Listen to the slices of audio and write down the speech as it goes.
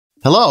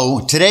Hello,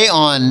 today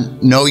on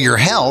Know Your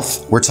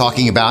Health, we're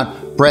talking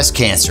about breast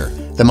cancer,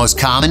 the most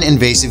common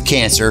invasive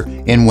cancer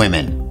in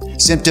women.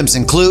 Symptoms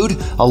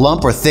include a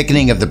lump or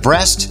thickening of the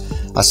breast,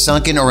 a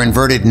sunken or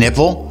inverted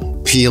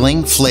nipple,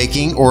 peeling,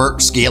 flaking, or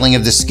scaling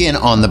of the skin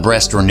on the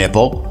breast or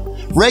nipple.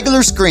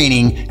 Regular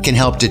screening can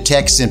help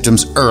detect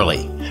symptoms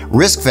early.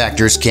 Risk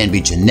factors can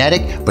be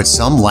genetic, but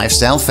some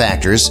lifestyle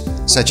factors,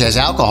 such as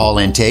alcohol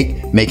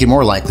intake, make it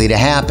more likely to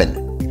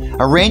happen.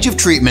 A range of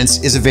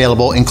treatments is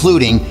available,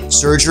 including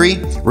surgery,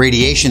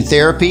 radiation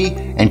therapy,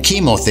 and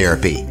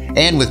chemotherapy.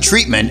 And with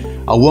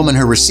treatment, a woman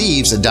who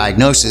receives a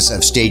diagnosis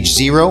of stage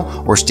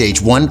 0 or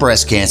stage 1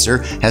 breast cancer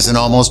has an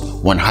almost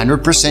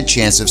 100%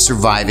 chance of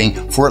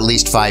surviving for at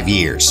least 5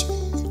 years.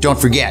 Don't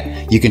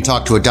forget, you can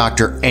talk to a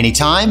doctor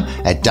anytime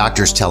at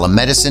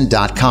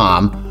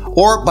doctorstelemedicine.com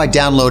or by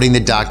downloading the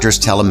Doctors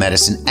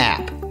Telemedicine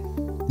app.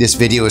 This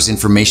video is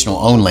informational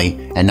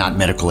only and not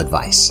medical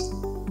advice.